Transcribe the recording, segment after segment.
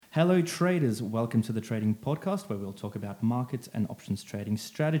Hello traders, welcome to the Trading Podcast where we'll talk about markets and options trading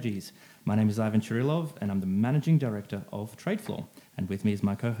strategies. My name is Ivan Chirilov and I'm the Managing Director of TradeFloor. And with me is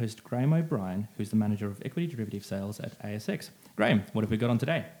my co-host Graham O'Brien, who's the Manager of Equity Derivative Sales at ASX. Graham, what have we got on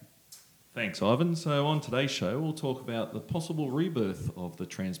today? Thanks, Ivan. So on today's show, we'll talk about the possible rebirth of the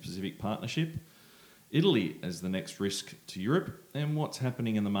Trans-Pacific Partnership, Italy as the next risk to Europe, and what's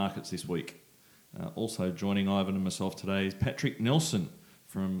happening in the markets this week. Also joining Ivan and myself today is Patrick Nelson,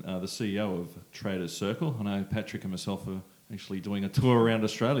 from the CEO of Traders Circle. I know Patrick and myself are actually doing a tour around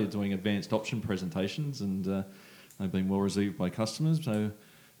Australia doing advanced option presentations, and they've been well received by customers. So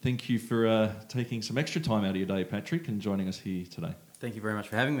thank you for taking some extra time out of your day, Patrick, and joining us here today. Thank you very much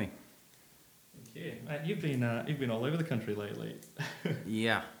for having me. Thank you. Mate, you've been all over the country lately.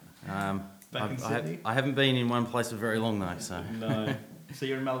 Yeah. Back in Sydney? I haven't been in one place for very long though, so. No. So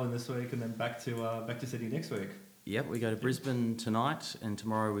you're in Melbourne this week and then back to Sydney next week. Yep, we go to Brisbane tonight, and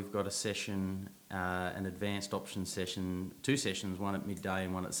tomorrow we've got a session, an advanced option session, 2 sessions, one at midday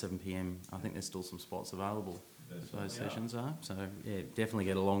and one at 7 p.m. I think there's still some spots available for those sessions are. So yeah, definitely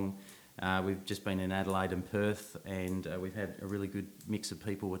get along. We've just been in Adelaide and Perth, and we've had a really good mix of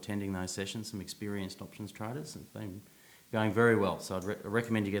people attending those sessions, some experienced options traders. It's been going very well, so I'd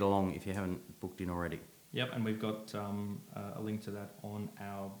recommend you get along if you haven't booked in already. Yep, and we've got a link to that on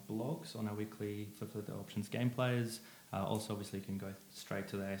our blogs, on our weekly for the options game players. Also, obviously, you can go straight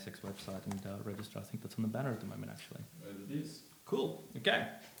to the ASX website and register. I think that's on the banner at the moment, actually. It is. Cool. Okay.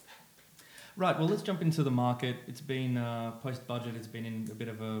 Right, well, let's jump into the market. It's been, post-budget, it's been in a bit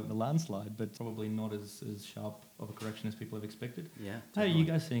of a landslide, but probably not as sharp of a correction as people have expected. Yeah. How are you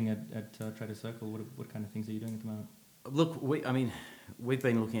guys seeing at Trader Circle? What kind of things are you doing at the moment? Look, we've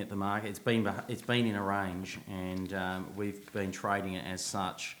been looking at the market. It's been in a range, and we've been trading it as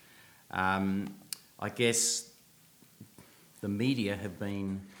such. I guess the media have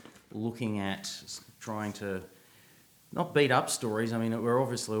been looking at trying to not beat up stories. I mean, we're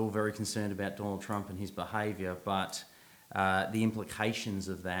obviously all very concerned about Donald Trump and his behaviour, but the implications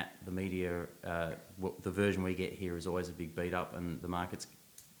of that, the media, the version we get here is always a big beat up, and the markets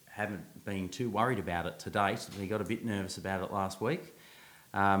haven't been too worried about it to date. We got a bit nervous about it last week,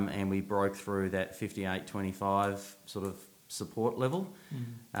 and we broke through that 58.25 sort of support level.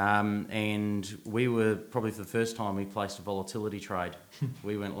 Mm-hmm. And we were probably for the first time we placed a volatility trade.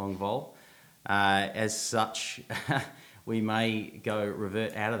 We went long vol. As such, we may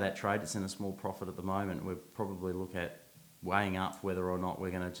revert out of that trade. It's in a small profit at the moment. We'll probably look at weighing up whether or not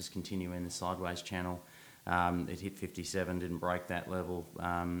we're going to just continue in the sideways channel. It hit 57, didn't break that level,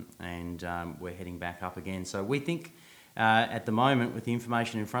 and we're heading back up again. So we think at the moment, with the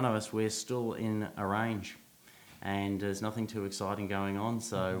information in front of us, we're still in a range, and there's nothing too exciting going on.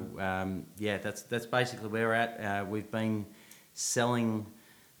 So that's basically where we're at. We've been selling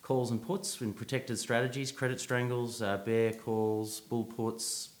calls and puts in protected strategies, credit strangles, bear calls, bull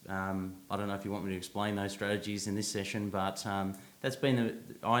puts. I don't know if you want me to explain those strategies in this session, but that's been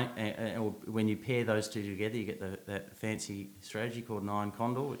when you pair those two together, you get that fancy strategy called Nine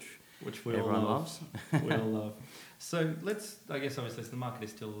Condor, which we everyone all loves. We all love. So I guess obviously the market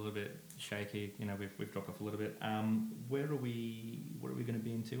is still a little bit shaky. You know, we've dropped off a little bit. What are we going to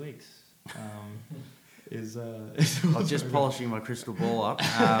be in 2 weeks? I'm just polishing my crystal ball up.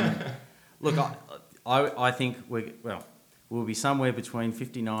 Look, I think we'll be somewhere between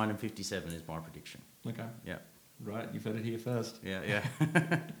 59 and 57 is my prediction. Okay. Yeah. Right, you've heard it here first. Yeah.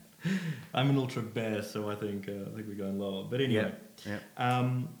 I'm an ultra bear, so I think we're going lower. But anyway,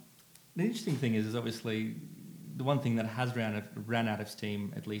 the interesting thing is obviously the one thing that has ran out of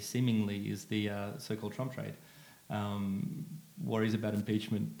steam, at least seemingly, is the so-called Trump trade. Worries about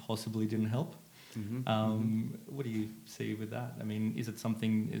impeachment possibly didn't help. Mm-hmm. What do you see with that? I mean, is it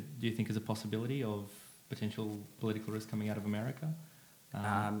something? Do you think is a possibility of potential political risk coming out of America,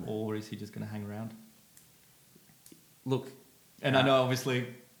 or is he just going to hang around? Look, and I know obviously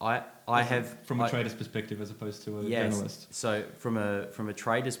I have from a trader's perspective as opposed to a journalist. So from a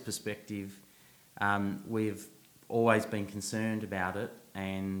trader's perspective, we've always been concerned about it,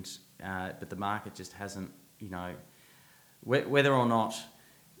 and but the market just hasn't. Whether or not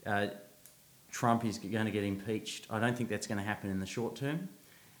Trump is going to get impeached, I don't think that's going to happen in the short term.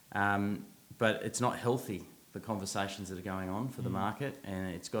 But it's not healthy, the conversations that are going on for the market,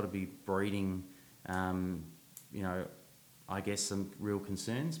 and it's got to be breeding. I guess some real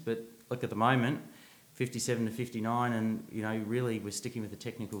concerns. But look, at the moment, 57 to 59, and really we're sticking with the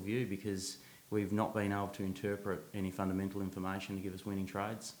technical view because we've not been able to interpret any fundamental information to give us winning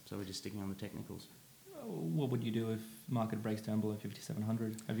trades. So we're just sticking on the technicals. What would you do if market breaks down below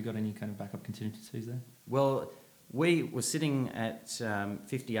 5,700? Have you got any kind of backup contingencies there? Well, we were sitting at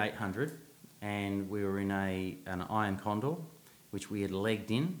 5,800, and we were in an iron condor, which we had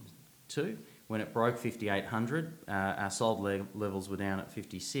legged in to. When it broke 5,800, our sold levels were down at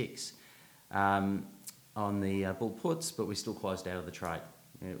 56 on the bull puts, but we still closed out of the trade.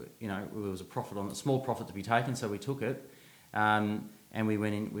 There was a small profit to be taken, so we took it, and we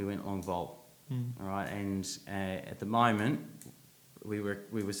went long vol. All right, and at the moment we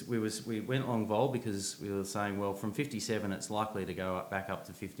went long vol because we were saying, well, from 57 it's likely to go back up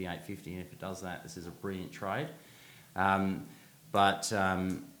to 58.50, and if it does that, this is a brilliant trade. But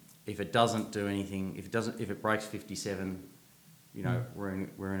if it doesn't do anything, if it breaks 57, we're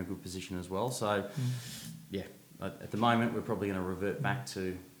in a good position as well. So, yeah, at the moment we're probably going to revert back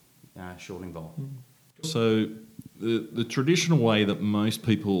to shorting vol. So, the traditional way that most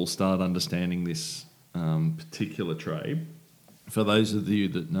people start understanding this particular trade, for those of you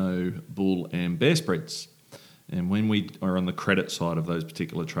that know bull and bear spreads, and when we are on the credit side of those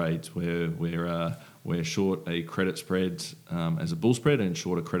particular trades, where we're short a credit spread as a bull spread and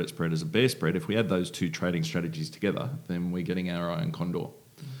short a credit spread as a bear spread, if we add those two trading strategies together, then we're getting our iron condor.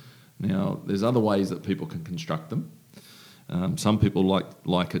 Now, there's other ways that people can construct them. Some people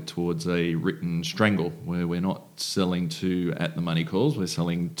like it towards a written strangle, where we're not selling to at the money calls, we're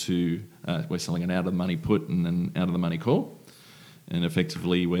selling an out of the money put and an out of the money call, and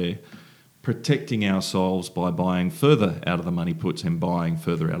effectively we're protecting ourselves by buying further out of the money puts and buying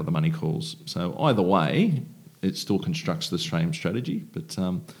further out of the money calls. So either way, it still constructs the same strategy, but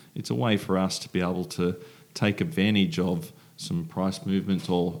it's a way for us to be able to take advantage of some price movements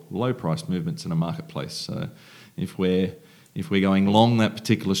or low price movements in a marketplace. So if we're going long that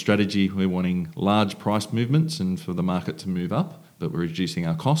particular strategy, we're wanting large price movements and for the market to move up, but we're reducing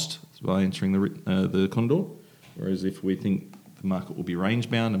our cost by entering the condor. Whereas if we think the market will be range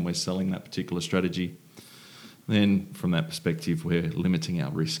bound and we're selling that particular strategy, then from that perspective, we're limiting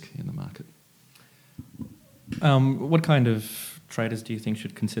our risk in the market. What kind of traders do you think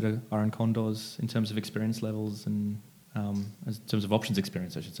should consider iron condors in terms of experience levels and in terms of options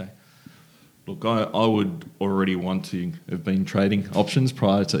experience, I should say? Look, I would already want to have been trading options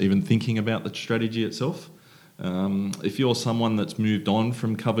prior to even thinking about the strategy itself. If you're someone that's moved on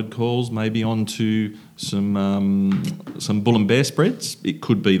from covered calls, maybe onto some bull and bear spreads, it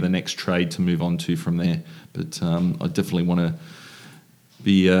could be the next trade to move on to from there. But I definitely want to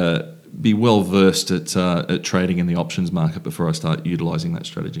be well versed at trading in the options market before I start utilising that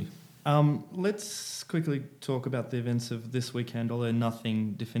strategy. Let's quickly talk about the events of this weekend, although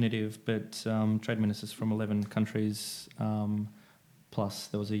nothing definitive, but trade ministers from 11 countries, plus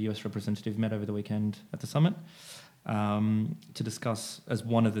there was a US representative met over the weekend at the summit to discuss as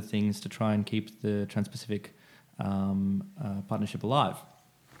one of the things to try and keep the Trans-Pacific partnership alive.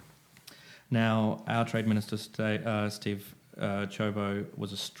 Now, our trade minister, Steve Ciobo,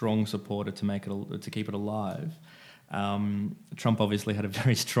 was a strong supporter to keep it alive. Trump obviously had a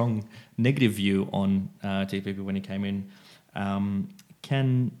very strong negative view on TPP when he came in.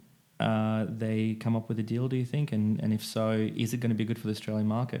 Can they come up with a deal, do you think? And if so, is it going to be good for the Australian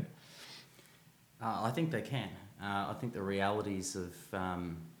market? I think they can. I think the realities of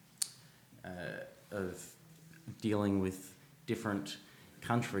dealing with different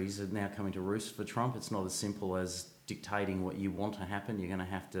countries are now coming to roost for Trump. It's not as simple as dictating what you want to happen. You're going to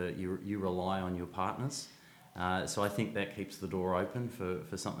have to, you rely on your partners. So I think that keeps the door open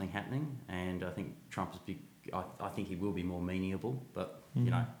for something happening, and I think Trump is I think he will be more amenable, but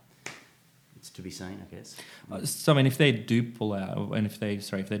it's to be seen, I guess. So I mean, if they do pull out, and if they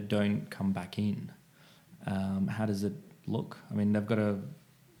don't come back in, how does it look? I mean, they've got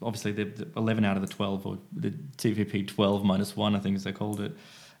obviously the 11 out of the 12, or the TPP 12 minus 1, I think as they called it.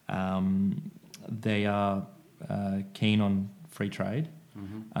 They are keen on free trade.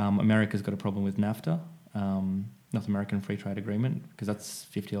 Mm-hmm. America's got a problem with NAFTA. North American Free Trade Agreement, because that's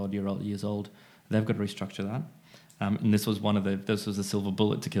 50-odd years old. They've got to restructure that. And this was the silver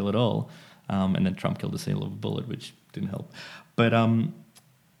bullet to kill it all. And then Trump killed the silver bullet, which didn't help. But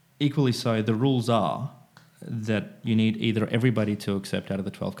equally so, the rules are that you need either everybody to accept out of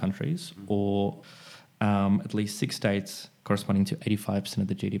the 12 countries or at least 6 states corresponding to 85% of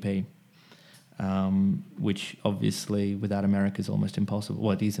the GDP, which obviously without America is almost impossible.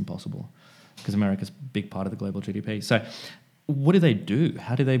 Well, it is impossible, because America's a big part of the global GDP. So what do?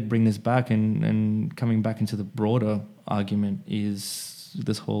 How do they bring this back? And coming back into the broader argument is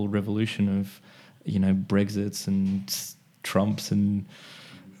this whole revolution of, Brexits and Trumps and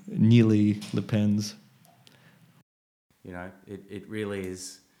nearly Le Pen's. It really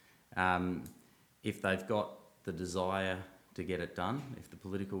is, if they've got the desire to get it done, if the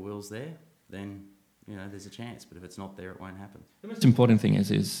political will's there, then there's a chance. But if it's not there, it won't happen. The most important thing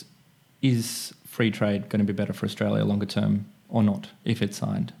is free trade going to be better for Australia longer term or not, if it's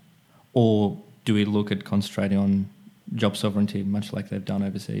signed? Or do we look at concentrating on job sovereignty, much like they've done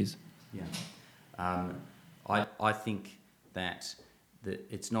overseas? Yeah. I think that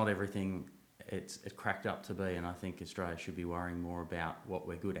it's not everything it's cracked up to be, and I think Australia should be worrying more about what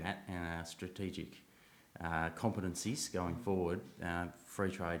we're good at and our strategic competencies going forward. Free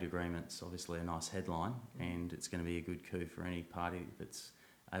trade agreement's obviously a nice headline, and it's going to be a good coup for any party that's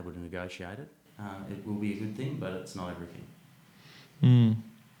able to negotiate it. It will be a good thing, but it's not everything.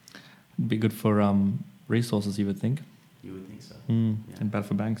 It'd be good for resources, you would think. You would think so. Yeah. And bad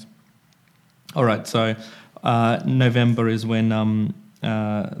for banks. All right, so November is when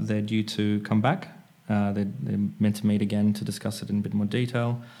they're due to come back. They're meant to meet again to discuss it in a bit more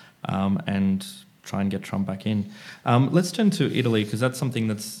detail and try and get Trump back in. Let's turn to Italy, because that's something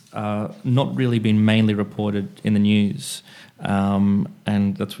that's not really been mainly reported in the news.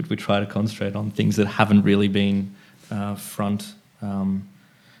 And that's what we try to concentrate on, things that haven't really been front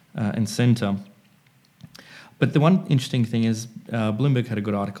and centre. But the one interesting thing is Bloomberg had a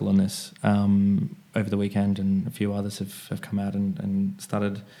good article on this over the weekend, and a few others have come out and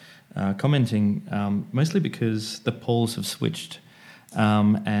started commenting, mostly because the polls have switched,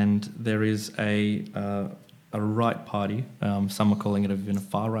 and there is a right party, some are calling it even a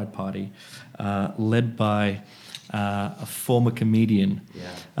far-right party, led by a former comedian,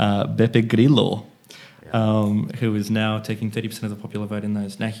 Beppe Grillo, who is now taking 30% of the popular vote in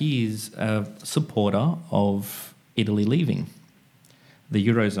those. Now, he is a supporter of Italy leaving the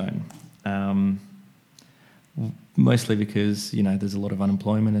Eurozone, mostly because, there's a lot of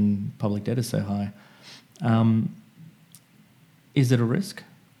unemployment and public debt is so high. Is it a risk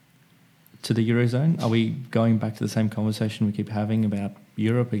to the Eurozone? Are we going back to the same conversation we keep having about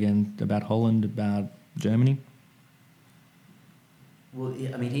Europe again, about Holland, about Germany? Well,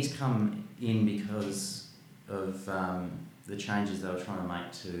 I mean, he's come in because of the changes they were trying to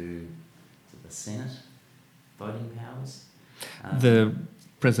make to the Senate voting powers. The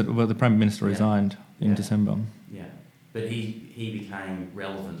Prime Minister resigned in December. Yeah, but he became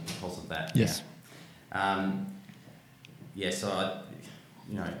relevant because of that. Yes. So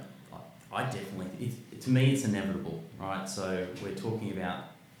I definitely, to me, it's inevitable, right? So we're talking about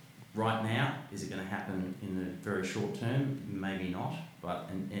right now, is it going to happen in the very short term? Maybe not, but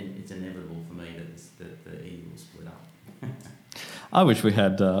and it's inevitable for me that the EU will split up. I wish we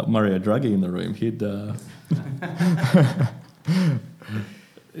had Mario Draghi in the room. He'd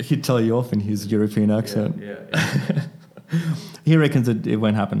tell you off in his European accent. Yeah. He reckons it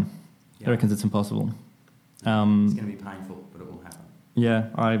won't happen. He reckons it's impossible. It's going to be painful, but it will happen. Yeah,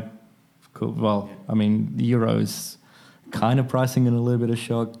 I mean, the euro is kind of pricing in a little bit of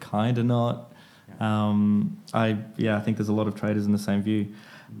shock, kind of not. I think there's a lot of traders in the same view.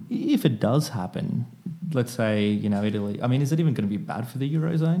 If it does happen, let's say, Italy, I mean, is it even going to be bad for the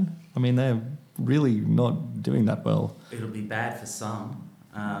Eurozone? I mean, they're really not doing that well. It'll be bad for some.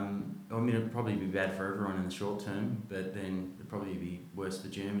 It'll probably be bad for everyone in the short term, but then it'll probably be worse for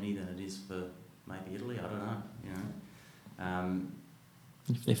Germany than it is for maybe Italy. I don't know.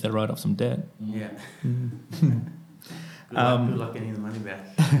 If they write off some debt. Yeah. Good luck getting the money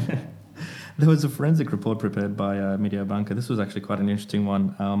back. There was a forensic report prepared by Mediobanca. This was actually quite an interesting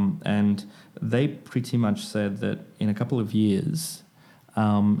one. And they pretty much said that in a couple of years,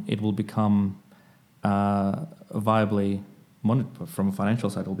 it will become viably, from a financial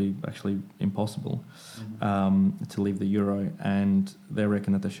side, it'll be actually impossible to leave the euro. And they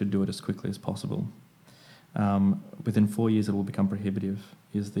reckon that they should do it as quickly as possible. Within 4 years, it will become prohibitive,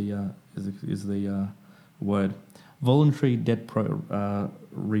 is the word. Voluntary debt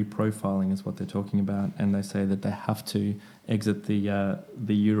reprofiling is what they're talking about, and they say that they have to exit the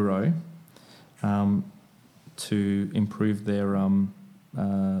euro to improve their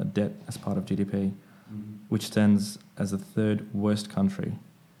debt as part of GDP, which stands as the third worst country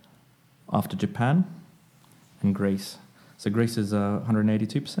after Japan and Greece. So Greece is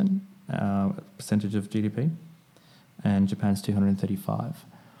 182% percentage of GDP, and Japan's 235.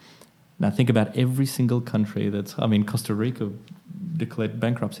 Now think about every single country Costa Rica declared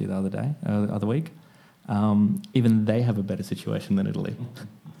bankruptcy the other week. Even they have a better situation than Italy.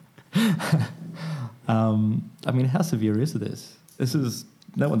 How severe is this?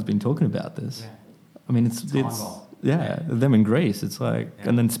 No one's been talking about this. Yeah. I mean, it's them in Greece. It's like,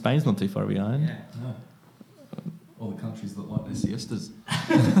 and then Spain's not too far behind. Yeah. No. All the countries that want their siestas.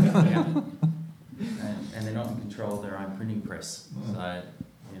 And they're not in control of their own printing press. So,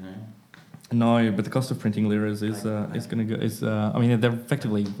 No, but the cost of printing liras is going to go. I mean, they're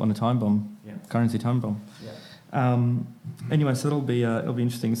effectively on a time bomb, currency time bomb. Yeah. Anyway, so it'll be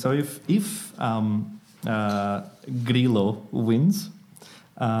interesting. So if Grillo wins,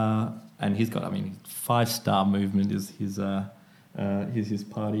 and he's got, 5-star movement is his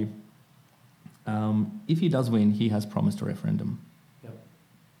party. If he does win, he has promised a referendum.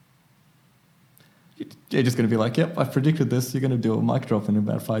 You're just going to be like, yep, I've predicted this. You're going to do a mic drop in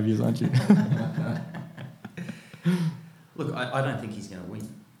about 5 years, aren't you? Look, I don't think he's going to win,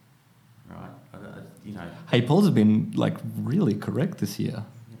 right? Hey, Paul's been really correct this year,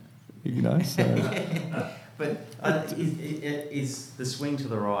 So. But is the swing to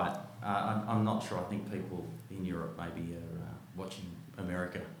the right? I'm not sure. I think people in Europe maybe are watching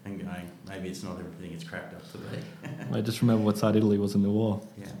America and going, maybe it's not everything it's cracked up to be. I just remember what side Italy was in the war.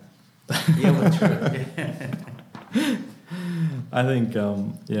 Yeah. Yeah, well, true. I think,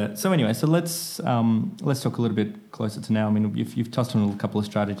 So anyway, so let's talk a little bit closer to now. I mean, you've touched on a couple of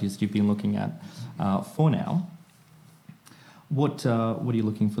strategies that you've been looking at for now. What are you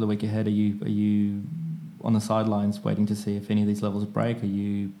looking for the week ahead? Are you on the sidelines waiting to see if any of these levels break? Are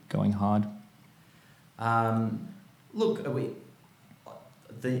you going hard? Look,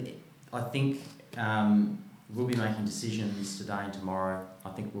 I think we'll be making decisions today and tomorrow. I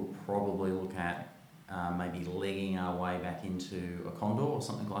think we'll probably look at maybe legging our way back into a condor or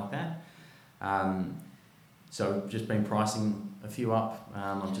something like that. So just been pricing a few up.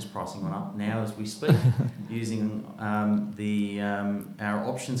 I'm just pricing one up now as we speak, using our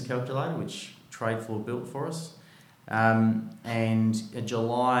options calculator, which Tradefloor built for us, and a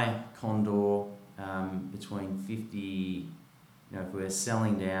July condor between 50. If we're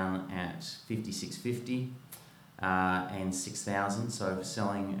selling down at 56.50 and 6,000, so if we're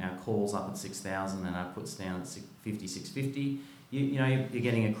selling our calls up at 6,000 and our puts down at 56.50, you're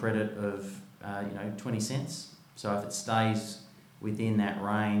getting a credit of 20 cents. So if it stays within that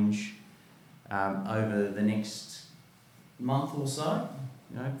range over the next month or so,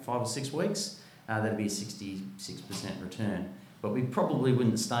 5 or 6 weeks, that'd be a 66% return. But we probably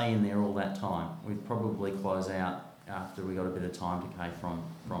wouldn't stay in there all that time. We'd probably close out after we got a bit of time decay from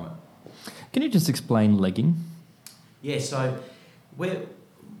it. Can you just explain legging? Yeah, so where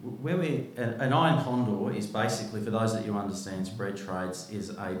an iron condor is basically, for those that you understand spread trades,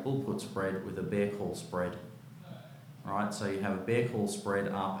 is a bull put spread with a bear call spread. Right, so you have a bear call spread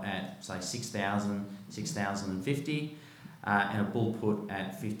up at say 6,000, 6,050, and a bull put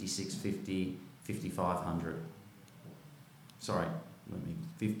at 56.50, 5,500. Sorry,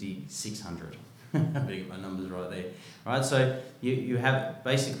 5,600. I better get my numbers right there. Right, so you have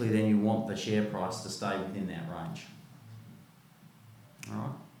basically then you want the share price to stay within that range. All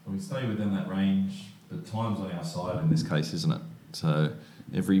right. We stay within that range, but time's on our side in this case, isn't it? So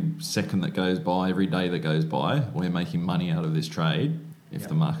every second that goes by, every day that goes by, we're making money out of this trade if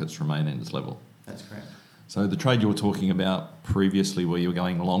the markets remain at this level. That's correct. So the trade you were talking about previously where you were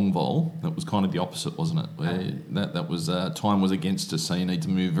going long vol, that was kind of the opposite, wasn't it? Where that was time was against us, so you need to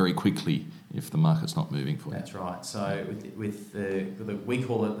move very quickly if the market's not moving for you. That's right. So with we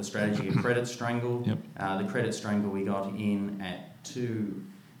call it the strategy of credit strangle. Yep. The credit strangle we got in at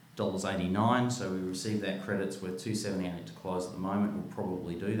 $2.89, so we received that credit's worth $2.78 to close at the moment. We'll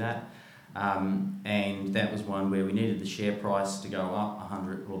probably do that. And that was one where we needed the share price to go up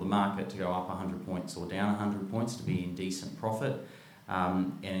 100, or the market to go up 100 points or down 100 points to be in decent profit.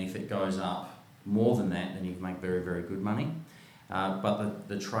 And if it goes up more than that, then you can make very, very good money. But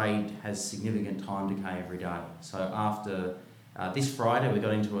the trade has significant time decay every day. So after this Friday, we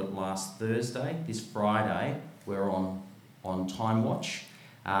got into it last Thursday. This Friday, we're on time watch.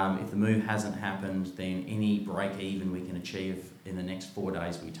 If the move hasn't happened, then any break even we can achieve in the next 4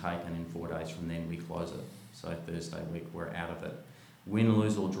 days we take, and in 4 days from then we close it. So Thursday week we're out of it. Win,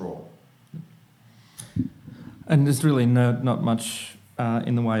 lose or draw. And there's really not much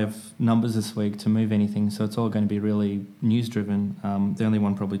in the way of numbers this week to move anything, so it's all going to be really news driven. The only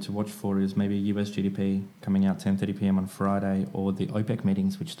one probably to watch for is maybe US GDP coming out 10:30 p.m. on Friday, or the OPEC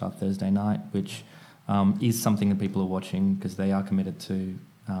meetings which start Thursday night, which is something that people are watching because they are committed to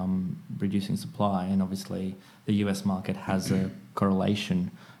reducing supply, and obviously the US market has a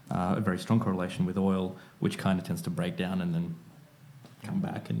correlation, a very strong correlation with oil, which kind of tends to break down and then come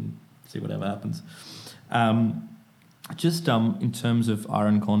back and see whatever happens. Just in terms of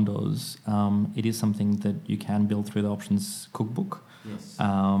iron condors, it is something that you can build through the options cookbook. Yes.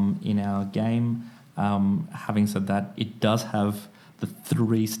 In our game. Having said that, it does have the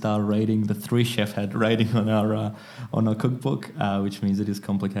 3-star rating, the 3-chef head rating on our cookbook, which means it is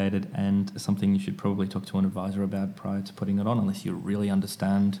complicated and something you should probably talk to an advisor about prior to putting it on, unless you really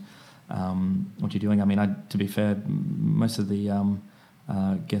understand what you're doing. I mean, to be fair, most of the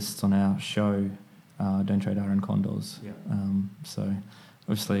guests on our show don't trade iron condors. Yeah. So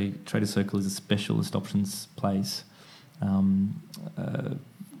obviously Trader Circle is a specialist options place.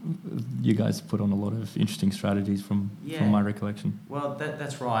 You guys put on a lot of interesting strategies from my recollection. Well,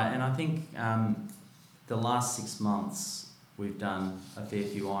 that's right. And I think the last 6 months we've done a fair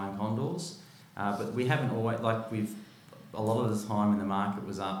few iron condors, but we haven't always, a lot of the time in the market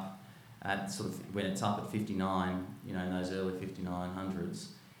was up at sort of, when it's up at 59, in those early 5900s,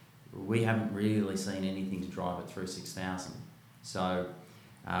 we haven't really seen anything to drive it through 6,000. So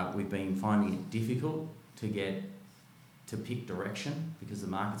we've been finding it difficult to pick direction because the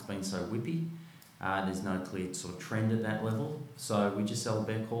market's been so whippy. There's no clear sort of trend at that level. So we just sell a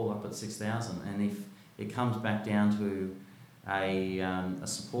bear call up at 6,000. And if it comes back down to a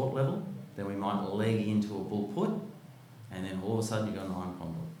support level, then we might leg into a bull put, and then all of a sudden you've got an iron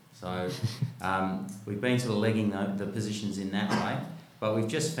condor. So we've been sort of legging the positions in that way, but we've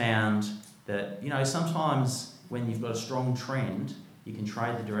just found that, sometimes when you've got a strong trend, you can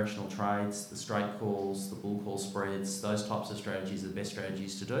trade the directional trades, the straight calls, the bull call spreads. Those types of strategies are the best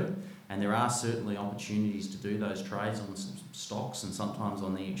strategies to do, and there are certainly opportunities to do those trades on some stocks and sometimes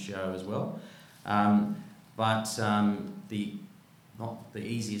on the XGO as well. Not the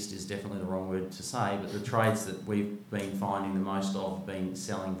easiest is definitely the wrong word to say, but the trades that we've been finding the most of have been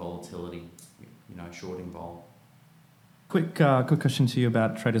selling volatility, shorting vol. Quick question to you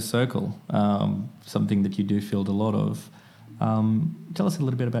about Trader Circle, something that you do field a lot of. Tell us a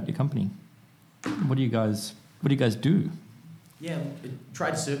little bit about your company. What do you guys do? Yeah,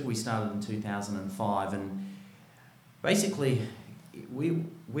 Trader Circle we started in 2005, and basically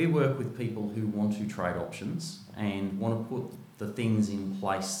we work with people who want to trade options and want to put the things in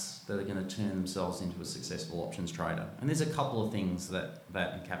place that are going to turn themselves into a successful options trader. And there's a couple of things that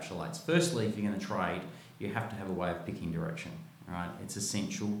encapsulates. Firstly, if you're going to trade, you have to have a way of picking direction, right? It's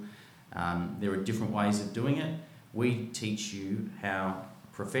essential. There are different ways of doing it. We teach you how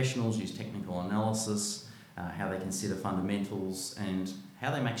professionals use technical analysis, how they consider fundamentals, and how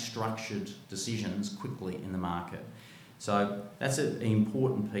they make structured decisions quickly in the market. So that's an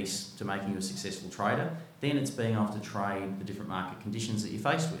important piece to making you a successful trader. Then it's being able to trade the different market conditions that you're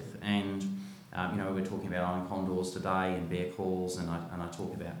faced with. And, we're talking about iron condors today and bear calls, and I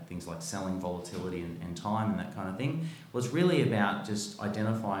talk about things like selling volatility and time and that kind of thing. Well, it's really about just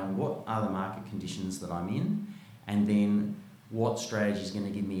identifying what are the market conditions that I'm in, and then what strategy is going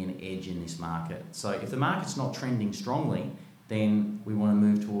to give me an edge in this market. So if the market's not trending strongly, then we want to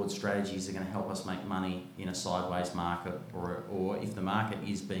move towards strategies that are going to help us make money in a sideways market, or if the market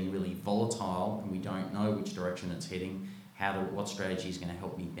is being really volatile and we don't know which direction it's heading, what strategy is going to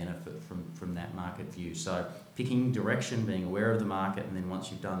help me benefit from that market view. So picking direction, being aware of the market, and then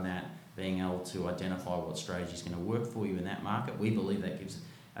once you've done that, being able to identify what strategy is going to work for you in that market, we believe that gives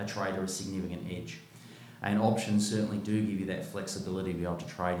a trader a significant edge. And options certainly do give you that flexibility to be able to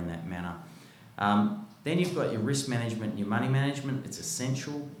trade in that manner. Then you've got your risk management and your money management. It's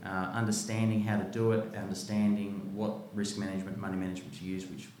essential. Understanding how to do it, understanding what risk management, money management to use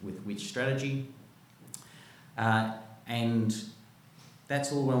with which strategy. And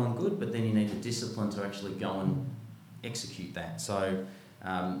that's all well and good, but then you need the discipline to actually go and execute that. So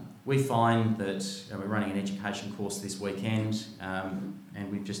we find that we're running an education course this weekend,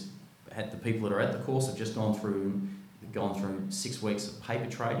 and we've just had the people that are at the course have just gone through 6 weeks of paper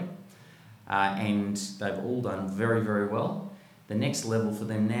trading. And they've all done very, very well. The next level for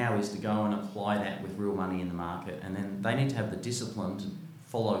them now is to go and apply that with real money in the market, and then they need to have the discipline to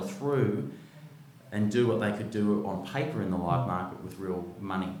follow through and do what they could do on paper in the live market with real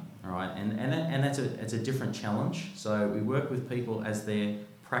money. All right, and that's a different challenge. So we work with people as they're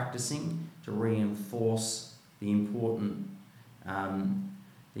practicing to reinforce the important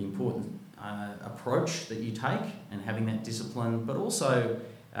approach that you take and having that discipline, but also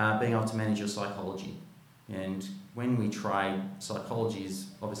being able to manage your psychology. And when we trade, psychology is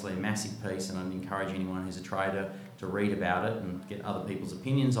obviously a massive piece, and I'd encourage anyone who's a trader to read about it and get other people's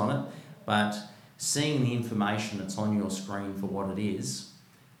opinions on it. But seeing the information that's on your screen for what it is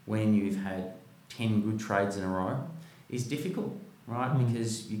when you've had 10 good trades in a row is difficult, right?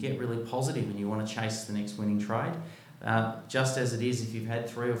 Because you get really positive and you want to chase the next winning trade. Just as it is if you've had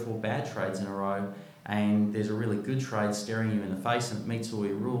 3 or 4 bad trades in a row and there's a really good trade staring you in the face and it meets all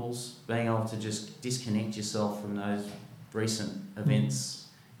your rules, being able to just disconnect yourself from those recent events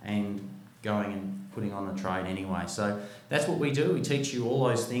and going and putting on the trade anyway. So that's what we do. We teach you all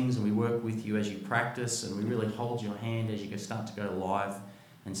those things, and we work with you as you practice, and we really hold your hand as you start to go live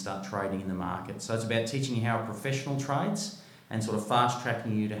and start trading in the market. So it's about teaching you how a professional trades, and sort of fast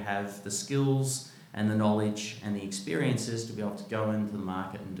tracking you to have the skills and the knowledge and the experiences to be able to go into the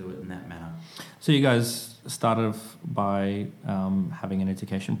market and do it in that manner. So you guys started by having an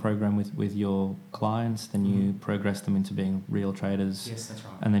education program with your clients, then you progressed them into being real traders. Yes, that's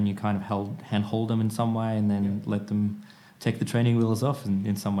right. And then you kind of handhold them in some way and then let them take the training wheels off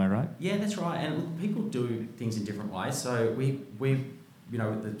in some way, right? Yeah, that's right. And people do things in different ways. So we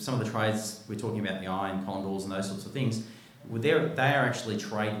some of the trades we're talking about, the iron condors and those sorts of things, they are actually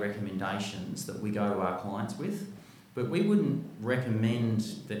trade recommendations that we go to our clients with, but we wouldn't recommend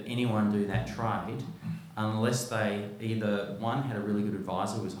that anyone do that trade unless they either, one, had a really good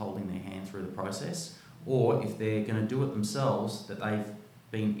advisor who was holding their hand through the process, or if they're going to do it themselves, that they've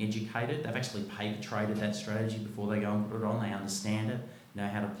been educated, they've actually paper traded that strategy before they go and put it on, they understand it, know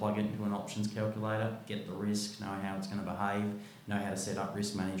how to plug it into an options calculator, get the risk, know how it's going to behave, know how to set up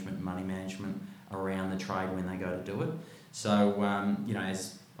risk management and money management around the trade when they go to do it. So,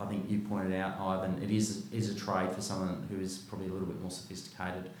 as I think you pointed out, Ivan, it is a trade for someone who is probably a little bit more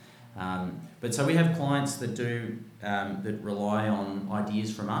sophisticated. But so we have clients that do that rely on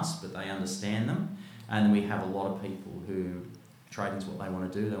ideas from us, but they understand them. And then we have a lot of people who trading is what they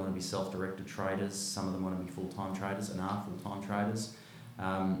want to do. They want to be self-directed traders. Some of them want to be full-time traders and are full-time traders.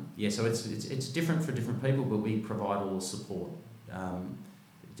 So it's different for different people, but we provide all the support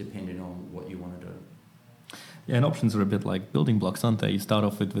depending on what you want to do. Yeah, and options are a bit like building blocks, aren't they? You start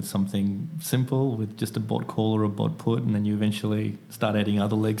off with something simple, with just a bot call or a bot put, and then you eventually start adding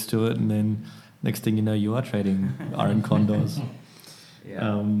other legs to it, and then next thing you know, you are trading iron condors.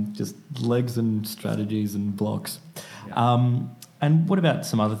 Yeah. Just legs and strategies and blocks. Yeah. And what about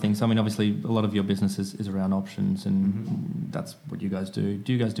some other things? I mean, obviously, a lot of your business is around options, and that's what you guys do.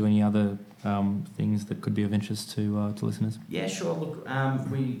 Do you guys do any other things that could be of interest to listeners? Yeah, sure. Look,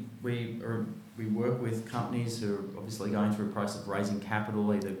 we work with companies who are obviously going through a process of raising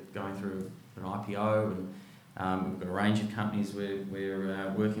capital, either going through an IPO, and we've got a range of companies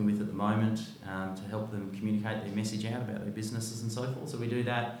we're working with at the moment to help them communicate their message out about their businesses and so forth. So we do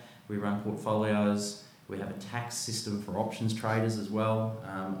that. We run portfolios. We have a tax system for options traders as well.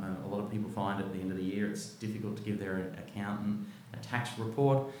 And a lot of people find at the end of the year it's difficult to give their accountant a tax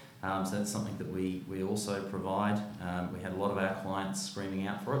report. So that's something that we also provide. We had a lot of our clients screaming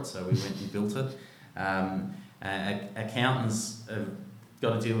out for it, so we went and built it. Accountants have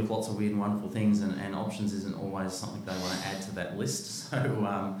got to deal with lots of weird and wonderful things, and options isn't always something they want to add to that list.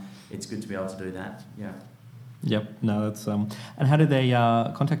 So it's good to be able to do that. Yeah. Yep. No, that's And how do they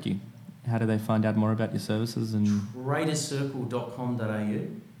contact you? How do they find out more about your services? And tradercircle.com.au.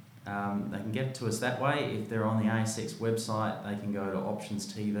 They can get to us that way. If they're on the ASX website, they can go to Options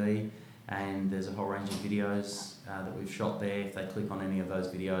TV, and there's a whole range of videos that we've shot there. If they click on any of those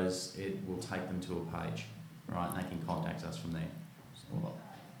videos, it will take them to a page, right? And they can contact us from there.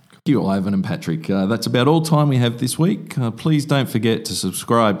 Thank you, Ivan and Patrick. That's about all time we have this week. Please don't forget to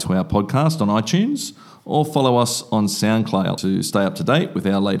subscribe to our podcast on iTunes or follow us on SoundCloud to stay up to date with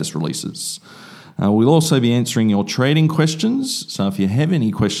our latest releases. We'll also be answering your trading questions, so if you have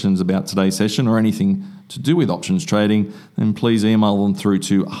any questions about today's session or anything to do with options trading, then please email them through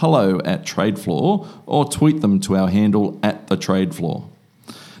to hello@TradeFloor or tweet them to our handle @TheTradeFloor.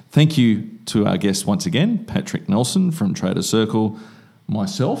 Thank you to our guests once again, Patrick Nelson from Trader Circle,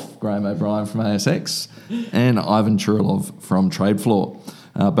 myself, Graham O'Brien from ASX, and Ivan Churilov from TradeFloor.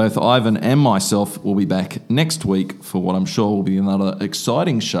 Both Ivan and myself will be back next week for what I'm sure will be another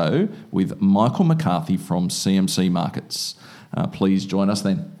exciting show with Michael McCarthy from CMC Markets. Please join us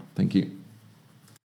then. Thank you.